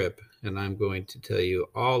our trip. And I'm going to tell you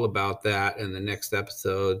all about that in the next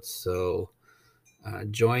episode. So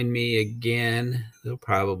join me again. There'll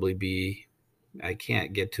probably be, I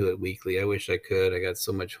can't get to it weekly. I wish I could. I got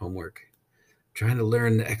so much homework. Trying to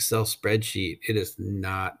learn the Excel spreadsheet. It is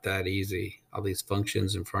not that easy. All these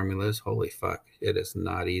functions and formulas. Holy fuck. It is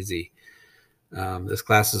not easy. This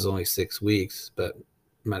class is only 6 weeks, but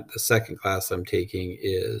the second class I'm taking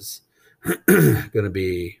is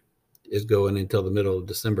going until the middle of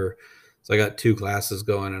December. So I got 2 classes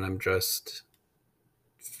going, and I'm just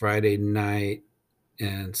Friday night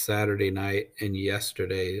and Saturday night and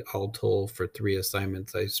yesterday, all told, for 3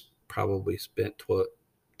 assignments, I probably spent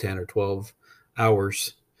 10 or 12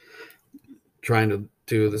 hours trying to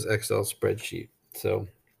do this Excel spreadsheet. So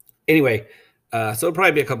anyway, so it'll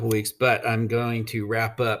probably be a couple weeks, but I'm going to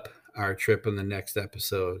wrap up our trip in the next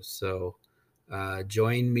episode. So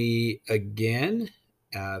join me again.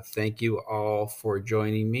 Thank you all for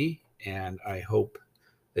joining me, and I hope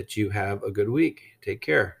that you have a good week. Take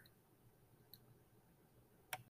care.